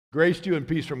Grace to you and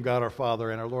peace from God our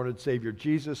Father and our Lord and Savior,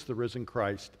 Jesus, the risen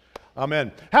Christ.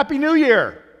 Amen. Happy New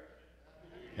Year!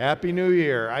 Happy New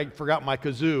Year. I forgot my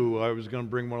kazoo. I was going to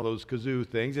bring one of those kazoo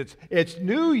things. It's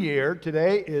New Year.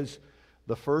 Today is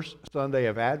the first Sunday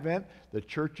of Advent, the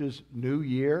church's New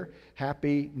Year.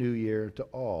 Happy New Year to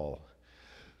all.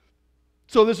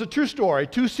 So this is a true story.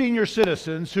 Two senior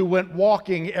citizens who went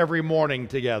walking every morning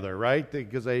together, right?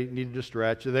 Because they needed to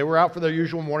stretch. They were out for their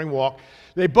usual morning walk.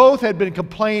 They both had been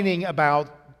complaining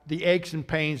about the aches and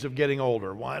pains of getting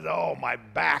older. One said, "Oh, my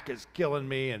back is killing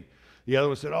me." And the other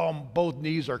one said, "Oh, both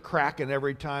knees are cracking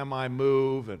every time I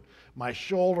move. And my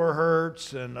shoulder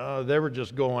hurts." And they were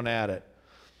just going at it.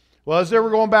 Well, as they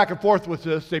were going back and forth with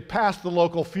this, they passed the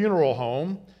local funeral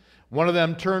home. One of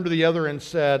them turned to the other and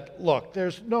said, "Look,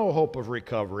 there's no hope of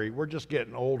recovery. We're just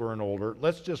getting older and older.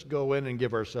 Let's just go in and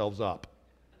give ourselves up."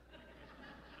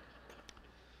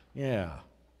 Yeah.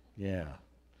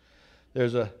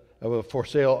 There's a for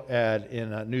sale ad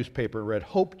in a newspaper read,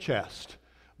 "Hope Chest,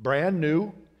 brand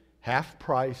new, half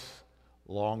price,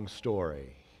 long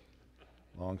story."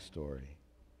 Long story.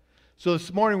 So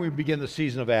this morning we begin the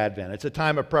season of Advent. It's a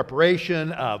time of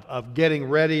preparation, of getting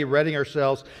ready, readying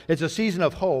ourselves. It's a season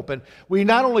of hope. And we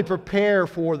not only prepare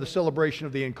for the celebration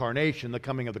of the Incarnation, the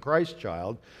coming of the Christ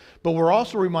child, but we're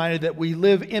also reminded that we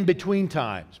live in between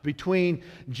times, between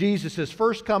Jesus'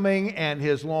 first coming and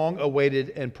his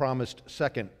long-awaited and promised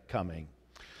second coming.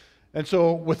 And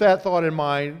so with that thought in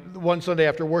mind, one Sunday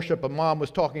after worship, a mom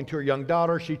was talking to her young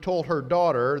daughter. She told her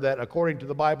daughter that according to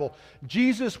the Bible,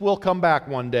 Jesus will come back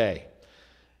one day.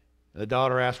 The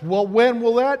daughter asked, "Well, when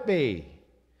will that be?"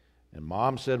 And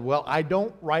mom said, "Well, I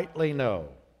don't rightly know."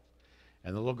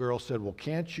 And the little girl said, "Well,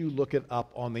 can't you look it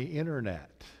up on the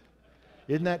internet?"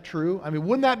 Isn't that true? I mean,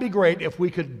 wouldn't that be great if we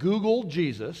could Google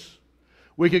Jesus?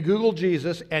 We could Google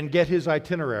Jesus and get his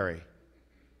itinerary.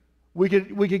 We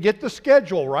could get the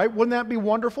schedule, right? Wouldn't that be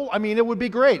wonderful? I mean, it would be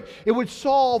great. It would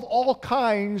solve all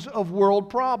kinds of world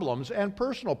problems and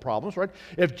personal problems, right?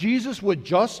 If Jesus would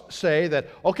just say that,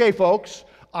 "Okay, folks,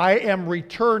 I am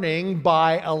returning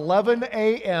by 11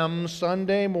 a.m.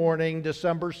 Sunday morning,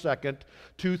 December 2nd,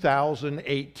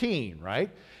 2018, right?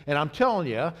 And I'm telling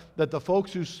you that the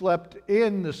folks who slept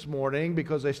in this morning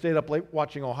because they stayed up late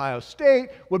watching Ohio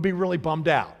State would be really bummed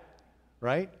out,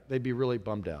 right? They'd be really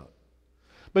bummed out.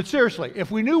 But seriously,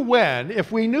 if we knew when,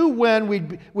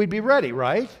 we'd be ready,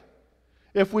 right?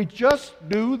 If we just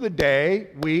knew the day,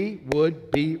 we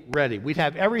would be ready. We'd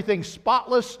have everything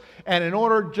spotless and in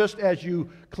order just as you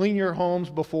clean your homes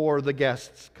before the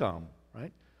guests come,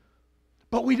 right?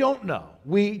 But we don't know.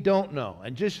 We don't know.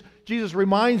 And Jesus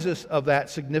reminds us of that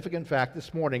significant fact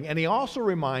this morning. And he also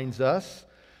reminds us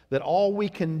that all we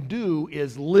can do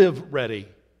is live ready.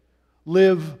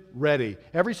 Live ready.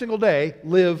 Every single day,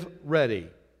 live ready.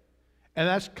 And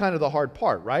that's kind of the hard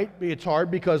part, right? It's hard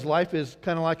because life is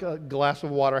kind of like a glass of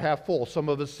water half full. Some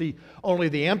of us see only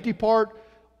the empty part.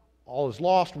 All is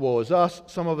lost, woe is us.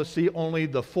 Some of us see only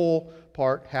the full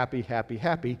part, happy, happy,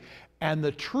 happy. And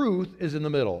the truth is in the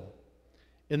middle.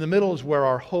 In the middle is where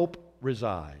our hope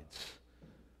resides.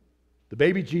 The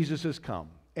baby Jesus has come.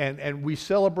 And we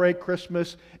celebrate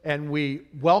Christmas and we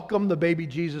welcome the baby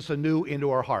Jesus anew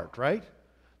into our heart, right?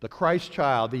 The Christ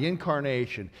child, the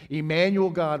Incarnation,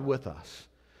 Emmanuel, God with us.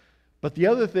 But the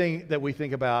other thing that we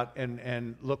think about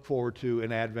and look forward to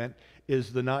in Advent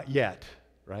is the not yet,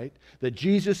 right? That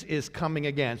Jesus is coming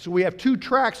again. So we have two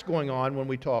tracks going on when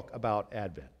we talk about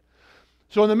Advent.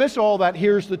 So in the midst of all that,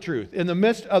 here's the truth. In the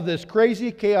midst of this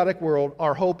crazy, chaotic world,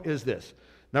 our hope is this.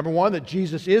 Number one, that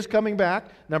Jesus is coming back.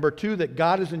 Number two, that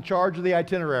God is in charge of the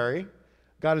itinerary.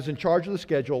 God is in charge of the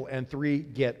schedule. And three,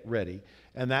 get ready.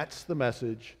 And that's the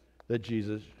message that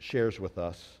Jesus shares with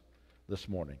us this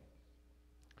morning.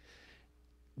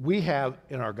 We have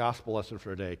in our gospel lesson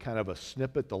for today kind of a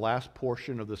snippet, the last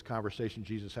portion of this conversation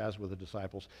Jesus has with the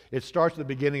disciples. It starts at the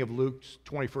beginning of Luke's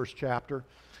 21st chapter.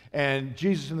 And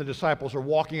Jesus and the disciples are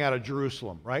walking out of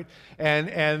Jerusalem, right?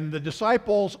 And the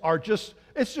disciples are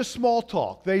it's just small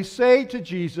talk. They say to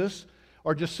Jesus,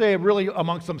 or just say really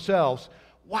amongst themselves,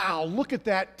 "Wow, look at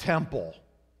that temple.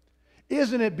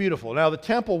 Isn't it beautiful?" Now, the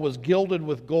temple was gilded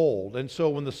with gold, and so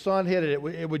when the sun hit it,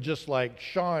 it would just like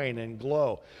shine and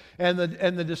glow. And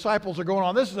the disciples are going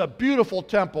on, "This is a beautiful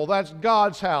temple. That's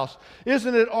God's house.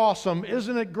 Isn't it awesome?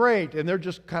 Isn't it great?" And they're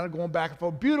just kind of going back and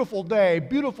forth. "Beautiful day,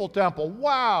 beautiful temple.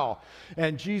 Wow."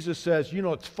 And Jesus says,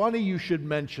 "It's funny you should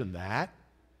mention that.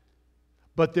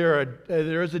 But there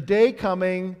is a day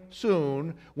coming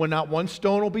soon when not one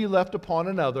stone will be left upon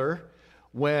another,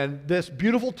 when this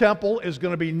beautiful temple is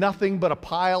going to be nothing but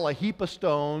a heap of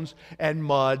stones and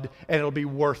mud, and it'll be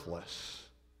worthless.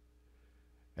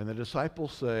 And the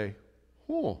disciples say,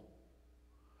 oh,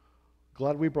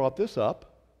 glad we brought this up.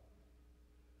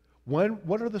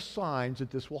 What are the signs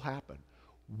that this will happen?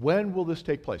 When will this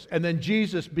take place? And then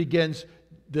Jesus begins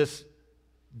this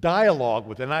dialogue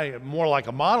with them, more like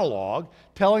a monologue,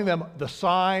 telling them the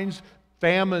signs,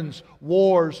 famines,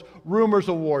 wars, rumors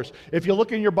of wars. If you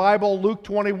look in your Bible, Luke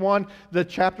 21, the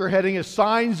chapter heading is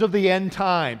Signs of the End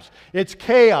Times. It's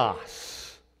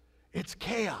chaos. It's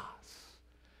chaos.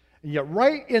 And yet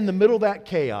right in the middle of that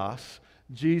chaos,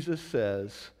 Jesus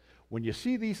says, when you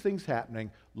see these things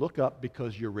happening, look up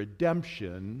because your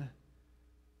redemption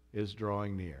is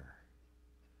drawing near.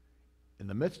 In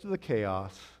the midst of the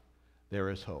chaos, there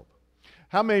is hope.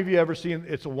 How many of you ever seen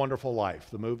It's a Wonderful Life,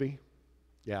 the movie?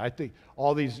 Yeah, I think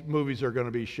all these movies are going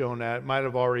to be shown at. It might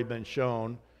have already been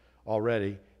shown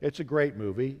already. It's a great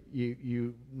movie.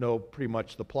 You know pretty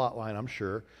much the plot line, I'm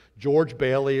sure. George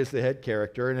Bailey is the head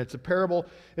character, and it's a parable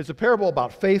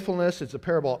about faithfulness. It's a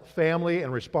parable about family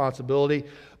and responsibility.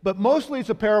 But mostly it's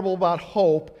a parable about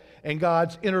hope and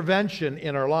God's intervention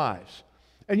in our lives.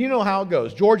 And you know how it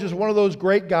goes. George is one of those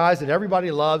great guys that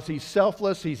everybody loves. He's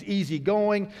selfless. He's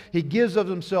easygoing. He gives of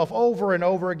himself over and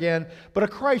over again. But a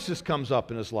crisis comes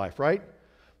up in his life, right?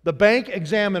 The bank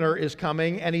examiner is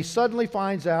coming, and he suddenly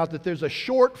finds out that there's a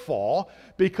shortfall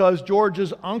because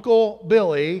George's Uncle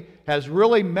Billy has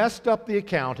really messed up the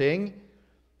accounting.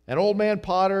 And Old Man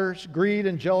Potter's greed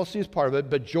and jealousy is part of it,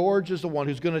 but George is the one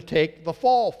who's going to take the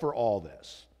fall for all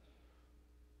this.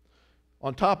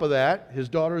 On top of that, his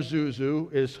daughter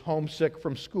Zuzu is homesick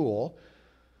from school.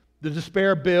 The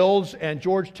despair builds, and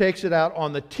George takes it out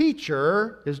on the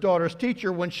teacher, his daughter's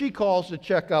teacher, when she calls to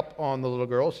check up on the little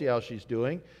girl, see how she's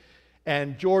doing.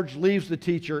 And George leaves the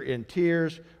teacher in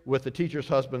tears with the teacher's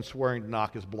husband swearing to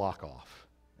knock his block off.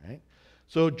 Right?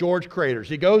 So George craters.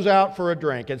 He goes out for a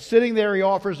drink, and sitting there he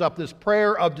offers up this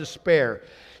prayer of despair.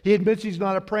 He admits he's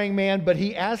not a praying man, but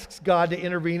he asks God to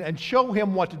intervene and show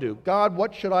him what to do. God,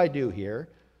 what should I do here?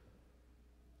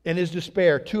 In his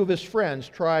despair, two of his friends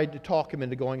tried to talk him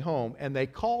into going home, and they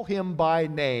call him by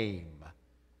name.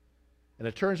 And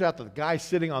it turns out that the guy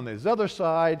sitting on his other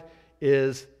side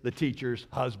is the teacher's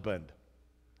husband.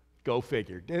 Go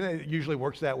figure. It usually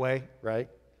works that way, right?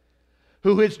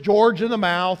 Who hits George in the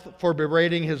mouth for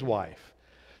berating his wife.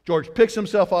 George picks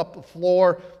himself up the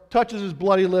floor, touches his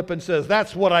bloody lip, and says,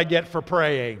 "That's what I get for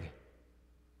praying.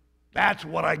 That's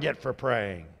what I get for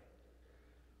praying."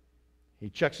 He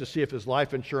checks to see if his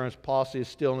life insurance policy is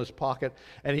still in his pocket,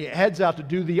 and he heads out to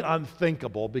do the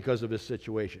unthinkable because of his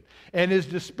situation. In his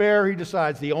despair, he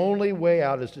decides the only way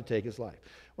out is to take his life.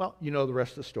 Well, you know the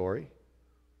rest of the story.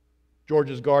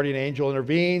 George's guardian angel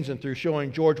intervenes, and through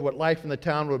showing George what life in the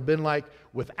town would have been like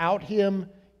without him,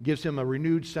 gives him a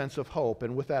renewed sense of hope,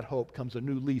 and with that hope comes a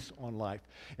new lease on life.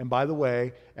 And by the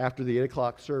way, after the 8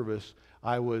 o'clock service,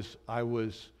 I was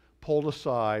pulled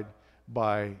aside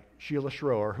by Sheila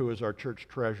Schroer, who is our church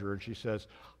treasurer, and she says,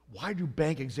 "Why do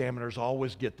bank examiners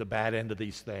always get the bad end of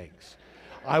these things?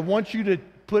 I want you to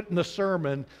put in the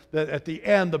sermon that at the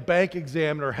end, the bank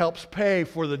examiner helps pay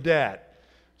for the debt."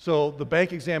 So the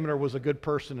bank examiner was a good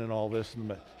person in all this.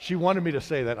 And she wanted me to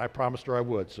say that. I promised her I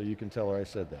would, so you can tell her I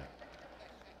said that.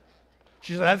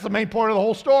 She said, "That's the main point of the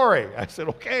whole story." I said,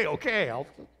 okay.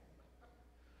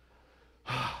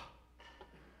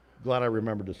 Glad I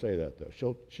remembered to say that,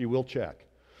 though. She will check.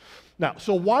 Now,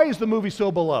 so why is the movie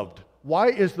so beloved? Why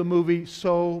is the movie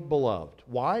so beloved?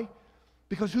 Why?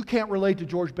 Because who can't relate to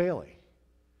George Bailey?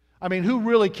 I mean, who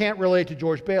really can't relate to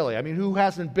George Bailey? I mean, who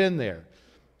hasn't been there?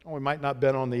 Oh, we might not have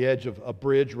been on the edge of a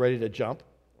bridge ready to jump,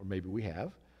 or maybe we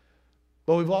have.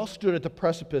 But we've all stood at the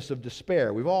precipice of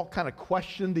despair. We've all kind of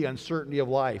questioned the uncertainty of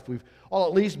life. We've all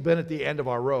at least been at the end of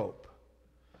our rope.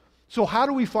 So how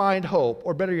do we find hope?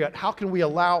 Or better yet, how can we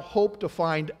allow hope to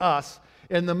find us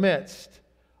in the midst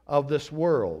of this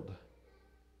world?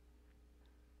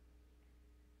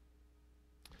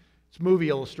 It's movie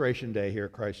illustration day here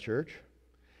at Christ Church.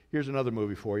 Here's another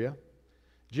movie for you.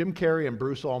 Jim Carrey and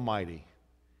Bruce Almighty.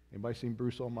 Anybody seen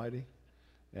Bruce Almighty?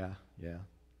 Yeah,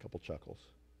 a couple chuckles.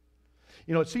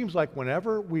 You know, it seems like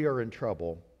whenever we are in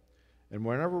trouble and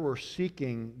whenever we're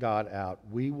seeking God out,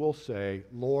 we will say,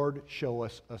 "Lord, show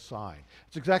us a sign."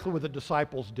 It's exactly what the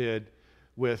disciples did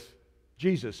with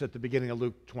Jesus at the beginning of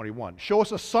Luke 21. "Show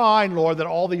us a sign, Lord, that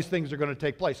all these things are going to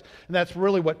take place." And that's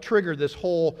really what triggered this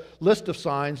whole list of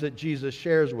signs that Jesus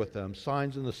shares with them.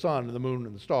 Signs in the sun and the moon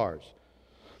and the stars.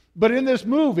 But in this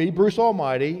movie, Bruce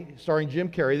Almighty, starring Jim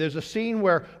Carrey, there's a scene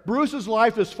where Bruce's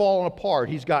life has fallen apart.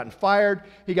 He's gotten fired.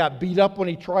 He got beat up when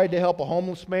he tried to help a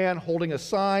homeless man holding a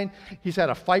sign. He's had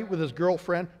a fight with his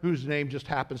girlfriend, whose name just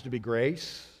happens to be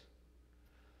Grace.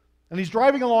 And he's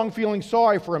driving along feeling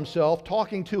sorry for himself,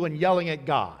 talking to and yelling at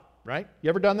God, right? You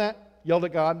ever done that? Yelled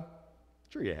at God?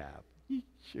 Sure you have.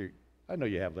 Sure. I know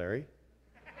you have, Larry.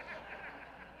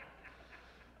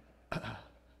 I'm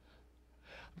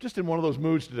just in one of those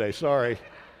moods today, sorry.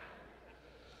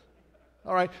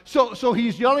 All right, so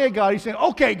he's yelling at God. He's saying,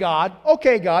 okay,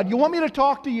 God, you want me to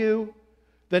talk to you?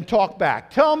 Then talk back.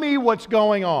 Tell me what's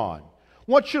going on.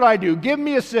 What should I do? Give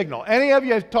me a signal. Any of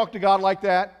you have talked to God like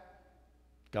that?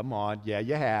 Come on, yeah,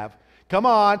 you have. Come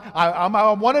on, I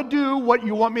want to do what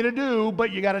you want me to do,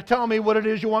 but you got to tell me what it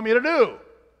is you want me to do.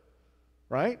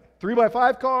 Right?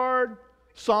 3x5 card,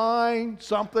 sign,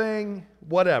 something,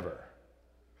 whatever.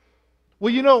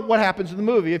 Well, you know what happens in the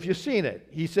movie if you've seen it.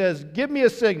 He says, give me a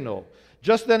signal.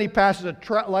 Just then he passes a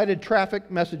lighted traffic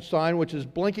message sign which is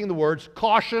blinking the words,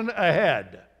 caution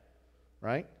ahead.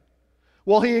 Right?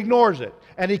 Well, he ignores it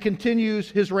and he continues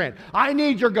his rant. I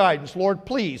need your guidance, Lord,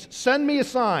 please send me a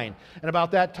sign. And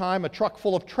about that time, a truck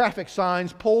full of traffic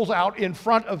signs pulls out in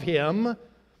front of him.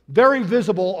 Very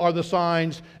visible are the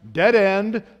signs, dead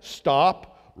end,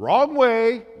 stop, wrong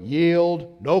way,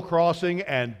 yield, no crossing,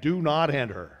 and do not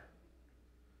enter.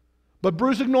 But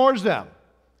Bruce ignores them.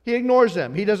 He ignores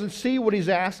them. He doesn't see what he's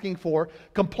asking for,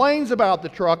 complains about the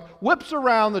truck, whips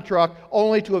around the truck,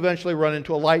 only to eventually run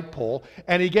into a light pole,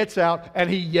 and he gets out and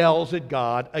he yells at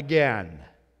God again.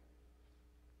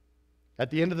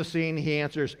 At the end of the scene, he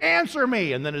answers, answer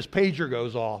me, and then his pager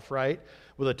goes off, right,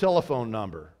 with a telephone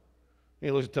number.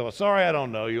 He looks at the telephone, sorry, I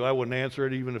don't know you. I wouldn't answer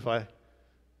it even if I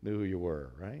knew who you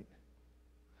were, right?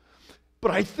 But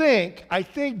I think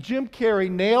Jim Carrey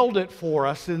nailed it for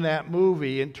us in that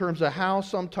movie in terms of how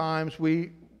sometimes we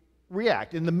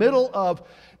react. In the middle of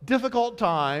difficult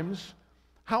times,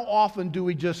 how often do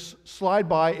we just slide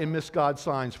by and miss God's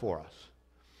signs for us?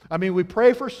 I mean, we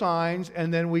pray for signs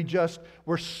and then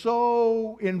we're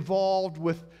so involved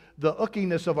with the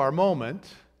ickiness of our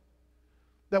moment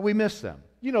that we miss them.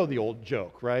 You know the old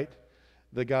joke, right?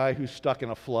 The guy who's stuck in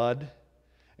a flood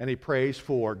and he prays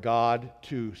for God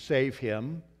to save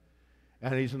him.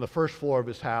 And he's in the first floor of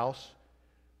his house.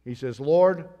 He says,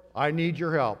 Lord, I need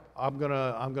your help. I'm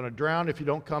gonna drown if you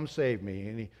don't come save me.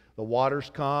 And the waters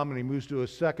come, and he moves to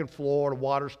his second floor. The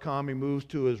waters come, he moves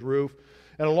to his roof.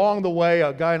 And along the way,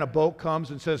 a guy in a boat comes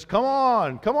and says, come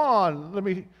on, let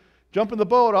me jump in the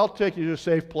boat. I'll take you to a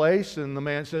safe place. And the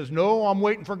man says, no, I'm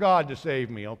waiting for God to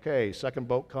save me. Okay, second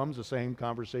boat comes, the same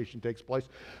conversation takes place.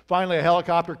 Finally, a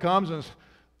helicopter comes and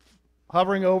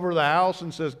hovering over the house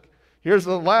and says, here's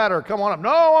the ladder, come on up.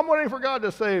 No, I'm waiting for God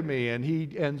to save me. And he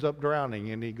ends up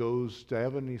drowning, and he goes to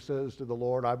heaven. He says to the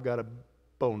Lord, I've got a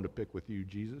bone to pick with you,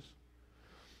 Jesus.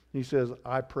 He says,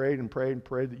 I prayed and prayed and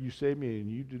prayed that you saved me, and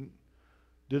you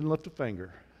didn't lift a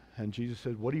finger. And Jesus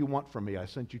said, what do you want from me? I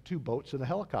sent you 2 boats and a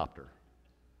helicopter.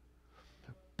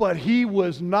 But he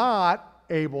was not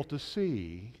able to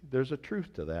see. There's a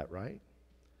truth to that, right?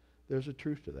 There's a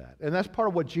truth to that. And that's part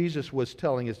of what Jesus was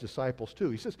telling his disciples too.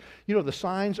 He says, you know, the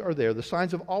signs are there. The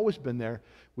signs have always been there.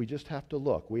 We just have to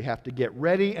look. We have to get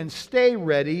ready and stay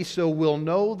ready so we'll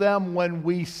know them when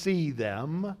we see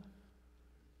them.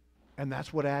 And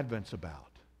that's what Advent's about.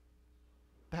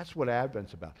 That's what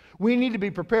Advent's about. We need to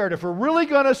be prepared if we're really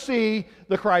going to see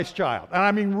the Christ child. And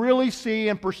I mean really see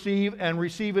and perceive and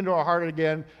receive into our heart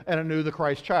again and anew the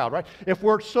Christ child, right? If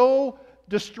we're so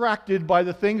distracted by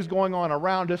the things going on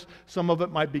around us, some of it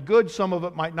might be good, some of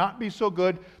it might not be so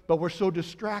good, but we're so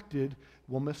distracted,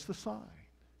 we'll miss the sign.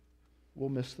 We'll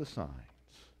miss the signs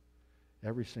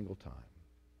every single time.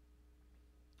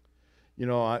 You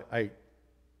know, I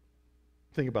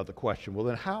think about the question, well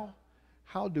then how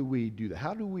do we do that?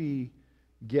 How do we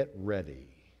get ready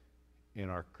in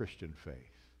our Christian faith?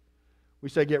 We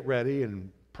say get ready and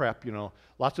prep, you know.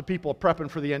 Lots of people are prepping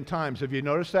for the end times. Have you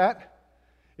noticed that?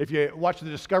 If you watch the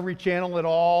Discovery Channel at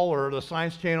all or the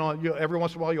Science Channel, every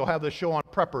once in a while you'll have this show on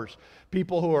preppers.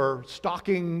 People who are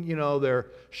stocking, you know, their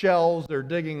shelves, they're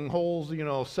digging holes, you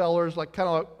know, cellars, like kind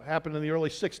of like happened in the early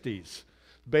 60s.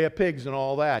 Bay of Pigs and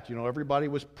all that, you know, everybody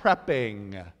was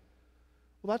prepping.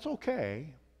 Well, that's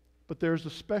okay, but there's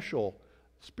a special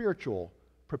spiritual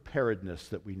preparedness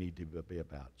that we need to be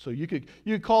about. So you could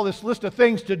call this list of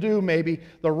things to do maybe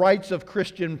the rites of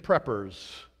Christian preppers.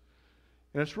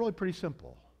 And it's really pretty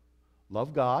simple.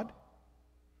 Love God.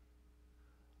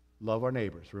 Love our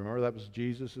neighbors. Remember that was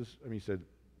Jesus's, he said,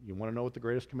 you want to know what the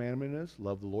greatest commandment is?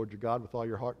 Love the Lord your God with all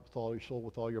your heart, with all your soul,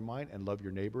 with all your mind, and love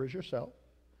your neighbor as yourself.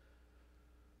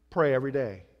 Pray every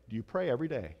day. Do you pray every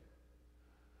day?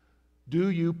 Do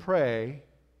you pray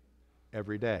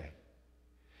every day?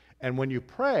 And when you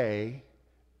pray,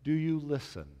 do you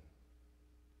listen?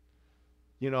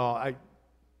 You know,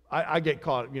 I get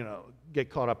caught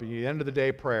up in the end of the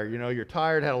day prayer. You know, you're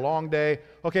tired, had a long day.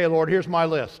 Okay, Lord, here's my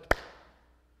list.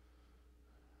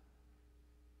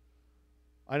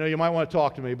 I know you might want to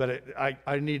talk to me, but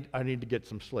I need to get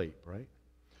some sleep, right?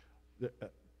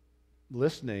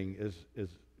 Listening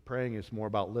praying is more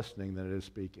about listening than it is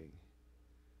speaking.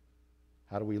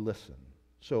 How do we listen?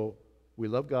 So we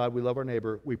love God, we love our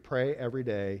neighbor, we pray every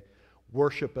day,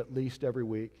 worship at least every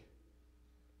week,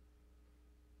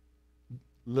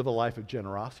 live a life of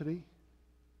generosity,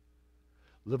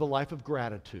 live a life of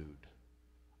gratitude,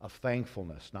 of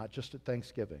thankfulness, not just at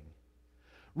Thanksgiving.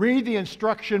 Read the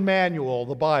instruction manual,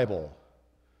 the Bible,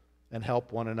 and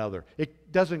help one another.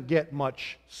 It doesn't get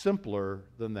much simpler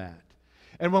than that.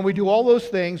 And when we do all those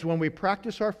things, when we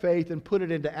practice our faith and put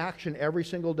it into action every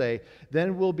single day,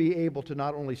 then we'll be able to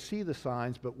not only see the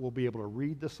signs, but we'll be able to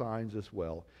read the signs as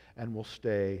well, and we'll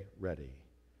stay ready.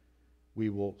 We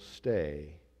will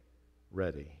stay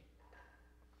ready.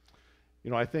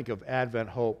 You know, I think of Advent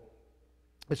hope.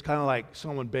 It's kind of like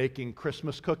someone baking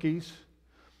Christmas cookies.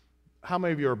 How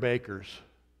many of you are bakers?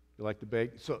 You like to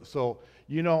bake? So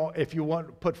you know, if you want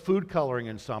to put food coloring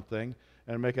in something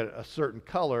and make it a certain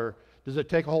color, does it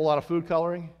take a whole lot of food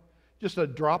coloring? Just a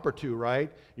drop or two,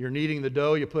 right? You're kneading the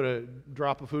dough, you put a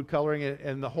drop of food coloring in,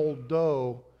 and the whole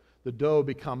dough, the dough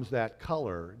becomes that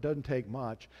color. It doesn't take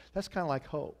much. That's kind of like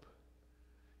hope.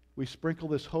 We sprinkle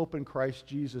this hope in Christ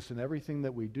Jesus in everything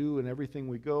that we do and everything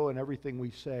we go and everything we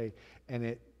say, and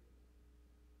it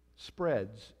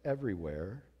spreads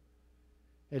everywhere.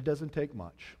 It doesn't take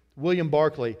much. William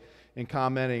Barclay, in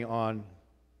commenting on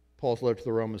Paul's letter to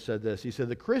the Romans, said this. He said,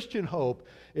 the Christian hope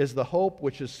is the hope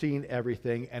which has seen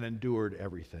everything and endured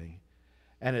everything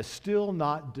and is still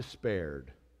not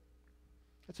despaired.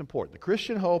 That's important. The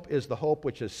Christian hope is the hope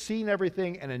which has seen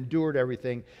everything and endured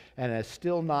everything and has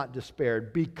still not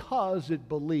despaired because it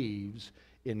believes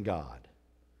in God.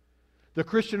 The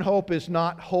Christian hope is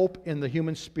not hope in the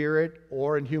human spirit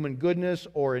or in human goodness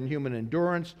or in human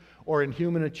endurance or in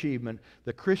human achievement.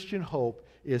 The Christian hope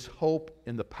is hope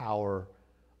in the power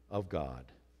of God.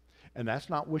 And that's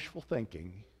not wishful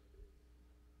thinking.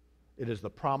 It is the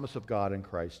promise of God in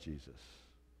Christ Jesus.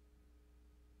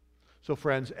 So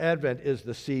friends, Advent is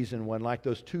the season when, like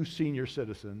those two senior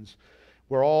citizens,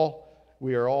 we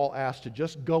are all asked to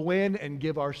just go in and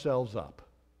give ourselves up.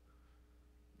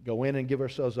 Go in and give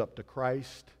ourselves up to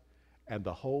Christ and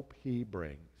the hope He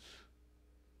brings,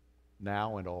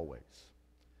 now and always.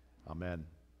 Amen.